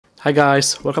Hi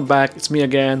guys, welcome back. It's me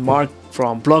again, Mark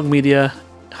from Blog Media.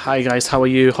 Hi guys, how are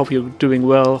you? Hope you're doing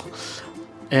well.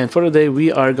 And for today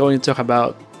we are going to talk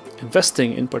about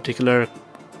investing. In particular,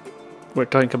 we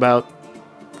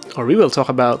will talk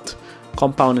about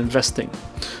compound investing.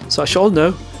 So as you all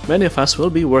know, many of us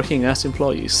will be working as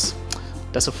employees.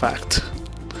 That's a fact.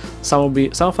 Some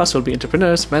of us will be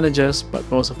entrepreneurs, managers, but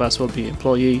most of us will be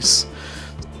employees.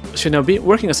 So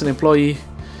working as an employee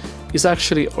is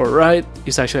actually alright.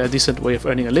 It's actually a decent way of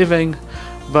earning a living,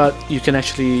 but you can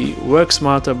actually work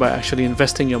smarter by actually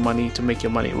investing your money to make your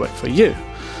money work for you.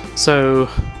 So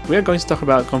we are going to talk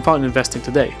about compound investing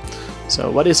today.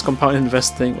 So what is compound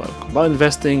investing? Well, compound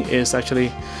investing is actually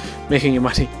making your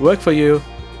money work for you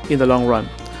in the long run.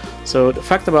 So the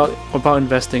fact about compound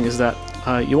investing is that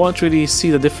you won't really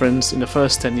see the difference in the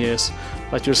first 10 years,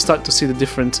 but you'll start to see the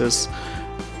differences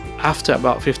after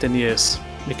about 15 years.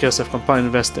 Because of compound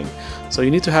investing. So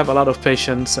you need to have a lot of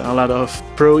patience and a lot of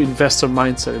pro-investor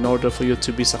mindset in order for you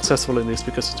to be successful in this,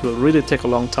 because it will really take a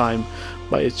long time,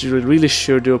 but it really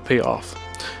sure do pay off.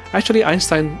 Actually,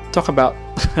 Einstein talked about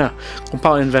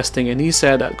compound investing, and he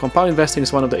said that compound investing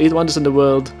is one of the 8 wonders in the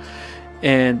world,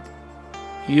 and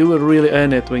you will really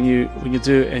earn it when you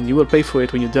do, and you will pay for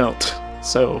it when you don't.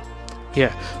 So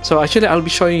yeah, so actually I'll be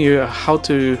showing you how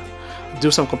to do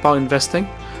some compound investing,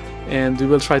 and we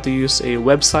will try to use a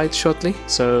website shortly.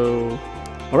 So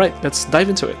alright, let's dive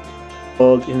into it.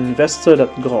 Called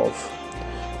investor.gov.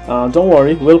 Don't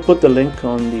worry, we'll put the link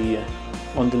on the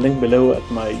link below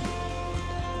at my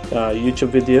YouTube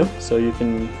video, so you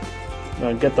can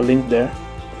get the link there.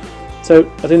 So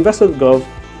at investor.gov,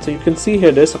 so you can see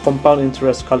here there's a compound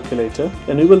interest calculator,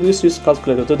 and we will use this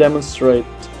calculator to demonstrate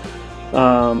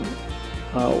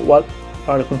what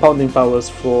are the compounding powers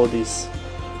for this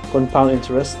compound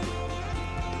interest.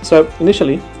 So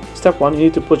initially, step 1, you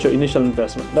need to put your initial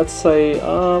investment. Let's say,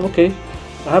 okay,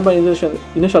 I have my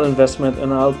initial investment,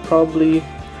 and I'll probably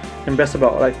invest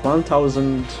about like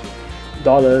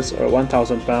 $1,000 or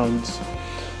 1,000 pounds.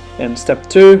 And step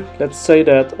 2, let's say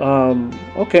that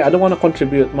okay, I don't want to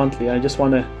contribute monthly. I just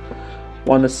want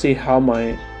to see how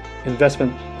my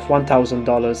investment of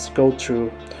 $1,000 go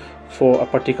through for a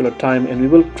particular time, and we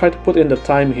will try to put in the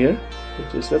time here,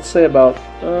 which is, let's say, about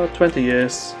 20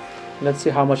 years. Let's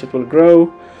see how much it will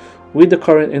grow with the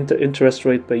current interest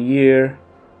rate per year.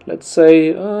 Let's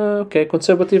say, okay,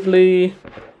 conservatively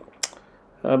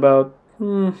about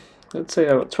let's say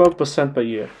about 12% per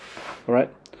year. All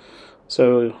right.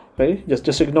 So okay,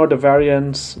 just ignore the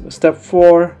variance. Step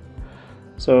 4.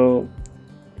 So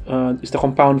is the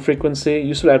compound frequency.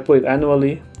 Usually I put it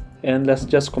annually, and let's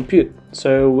just compute.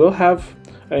 So we'll have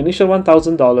an initial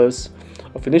 $1,000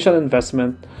 of initial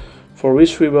investment, for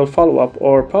which we will follow up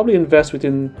or probably invest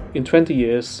in 20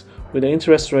 years with an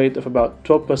interest rate of about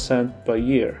 12% per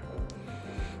year.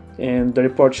 And the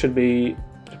report should be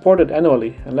reported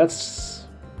annually. And let's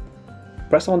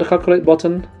press on the calculate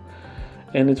button,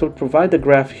 and it will provide the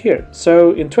graph here.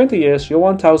 So in 20 years, your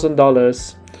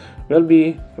 $1,000 will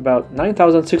be about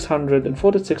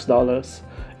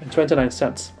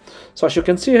 $9,646.29. So as you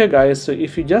can see here, guys, so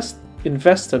if you just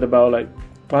invested about like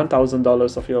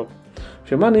 $1,000 of your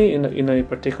money in a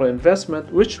particular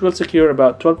investment, which will secure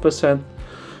about 12%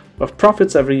 of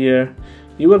profits every year,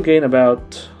 you will gain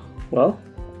about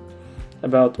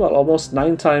almost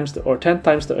 9 times or 10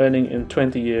 times the earning in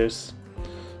 20 years.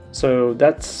 So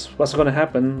that's what's going to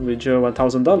happen with your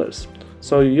 $1,000.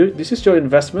 So this is your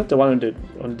investment, the one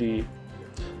on the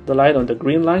line, on the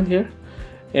green line here,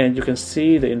 and you can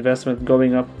see the investment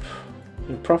going up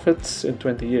in profits in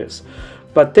 20 years.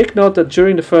 But take note that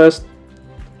during the first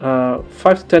 5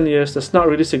 to 10 years, there's not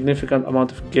really significant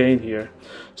amount of gain here.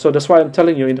 So that's why I'm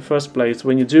telling you in the first place,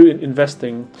 when you do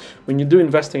investing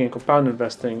in compound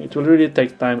investing, it will really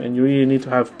take time, and you really need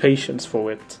to have patience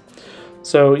for it.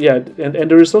 So yeah, and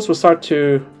the results will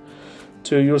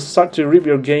you'll start to reap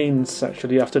your gains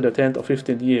actually after the 10th or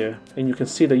 15th year, and you can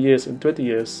see the years in 20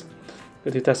 years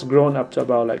that it has grown up to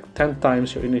about like 10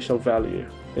 times your initial value.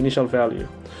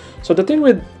 So the thing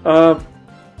with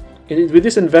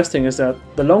this investing is that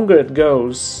the longer it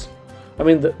goes, I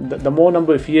mean the more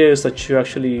number of years that you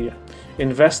actually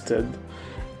invested,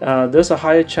 there's a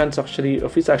higher chance actually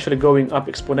of it actually going up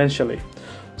exponentially.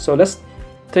 So let's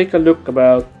take a look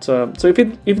about so if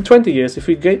in 20 years, if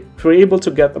we're able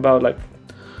to get about like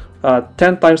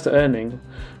 10 times the earning,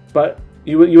 but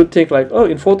you would think like, oh,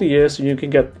 in 40 years you can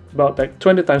get about like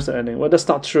 20 times the earning. Well, that's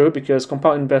not true, because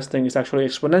compound investing is actually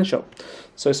exponential,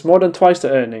 so it's more than twice the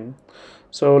earning.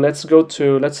 So let's go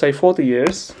to, let's say, 40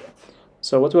 years.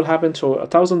 So what will happen to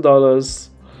 $1,000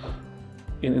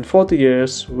 in 40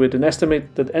 years with an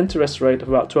estimated interest rate of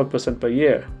about 12% per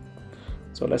year?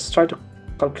 So let's try to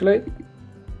calculate.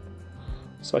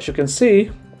 So as you can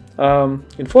see,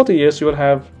 in 40 years you will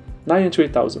have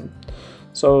 93,000.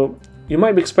 So you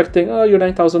might be expecting, oh, your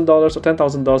 $9,000 or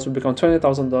 $10,000 will become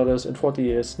 $20,000 in 40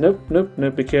 years. Nope,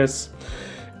 because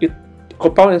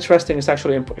compound interesting is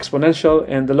actually exponential,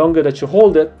 and the longer that you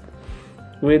hold it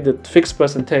with the fixed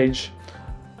percentage,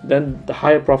 then the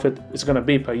higher profit is going to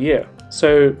be per year.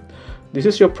 So this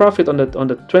is your profit on the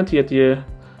 20th year.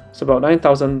 It's about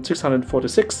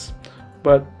 9,646.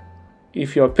 But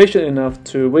if you're patient enough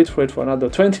to wait for it for another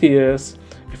 20 years,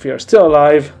 if you are still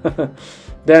alive,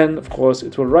 then of course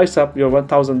it will rise up. Your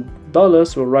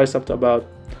 $1,000 will rise up to about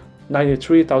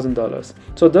 $93,000.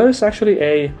 So there is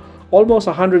actually almost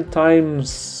 100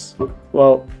 times,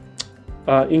 well,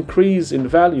 increase in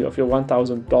value of your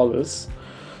 $1,000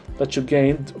 that you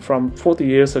gained from 40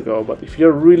 years ago. But if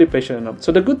you're really patient enough,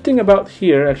 so the good thing about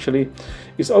here actually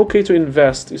is okay to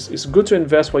invest. It's good to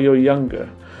invest while you're younger,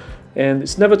 and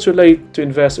it's never too late to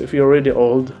invest if you're already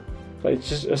old. But it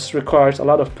just requires a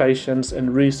lot of patience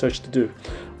and research to do.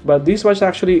 But this what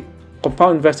actually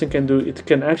compound investing can do. It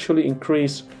can actually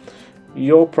increase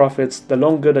your profits the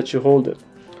longer that you hold it.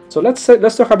 So let's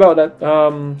talk about that.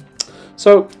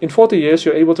 So in 40 years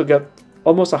you're able to get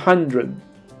almost 100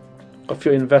 of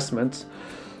your investments.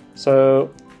 So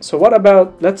what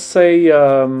about, let's say,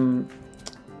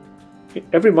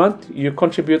 every month you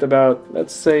contribute about,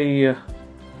 let's say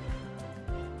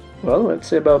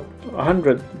about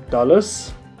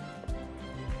 $100,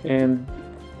 and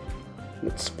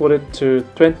let's put it to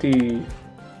 20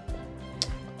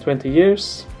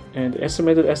 years, and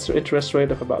estimated interest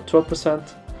rate of about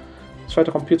 12%. Let's try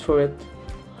to compute for it.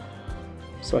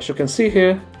 So as you can see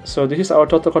here, so this is our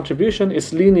total contribution.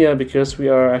 It's linear because we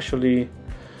are actually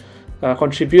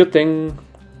contributing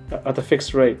at a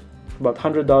fixed rate, about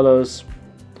 $100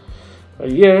 a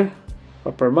year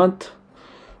or per month.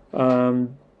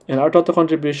 And our total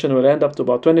contribution will end up to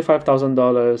about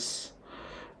 $25,000,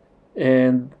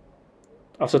 and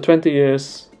after 20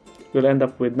 years we'll end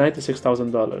up with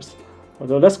 $96,000.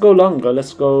 Although let's go longer,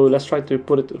 let's try to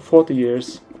put it to 40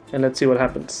 years, and let's see what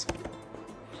happens.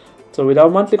 So with our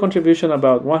monthly contribution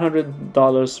about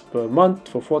 $100 per month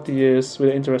for 40 years with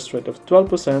an interest rate of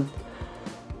 12%,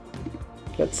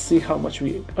 let's see how much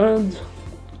we earned.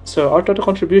 So our total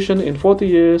contribution in 40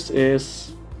 years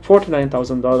is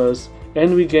 $49,000,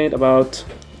 and we gained about,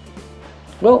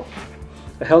 well,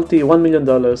 a healthy $1 million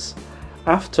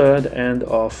after the end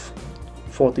of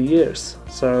 40 years.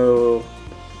 So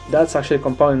that's actually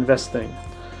compound investing.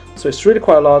 So it's really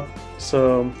quite a lot.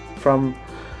 So from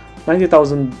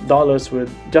 $90,000 with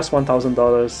just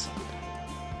 $1,000,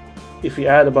 if we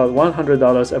add about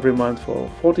 $100 every month for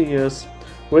 40 years,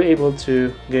 we're able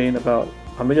to gain about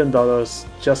 $1 million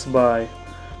just by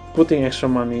putting extra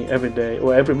money every day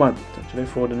or every month actually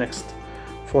for the next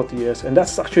 40 years. And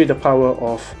that's actually the power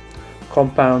of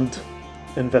compound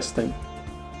investing.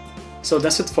 So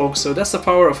that's it, folks. So that's the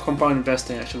power of compound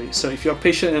investing actually. So if you're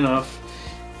patient enough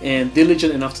and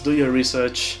diligent enough to do your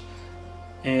research,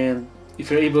 and if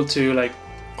you're able to like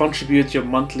contribute your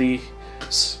monthly,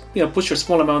 put your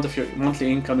small amount of your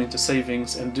monthly income into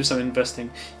savings and do some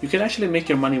investing, you can actually make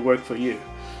your money work for you.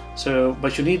 So,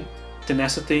 but you need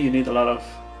tenacity, you need a lot of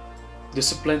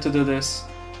discipline to do this,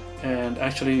 and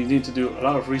actually you need to do a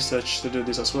lot of research to do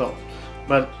this as well.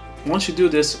 But once you do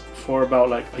this for about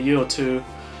like a year or two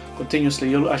continuously,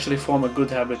 you'll actually form a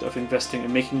good habit of investing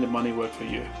and making the money work for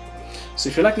you. So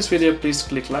if you like this video, please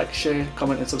click like, share,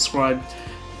 comment and subscribe,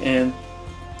 and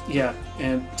yeah,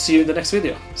 and see you in the next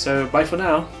video. So bye for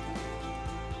now.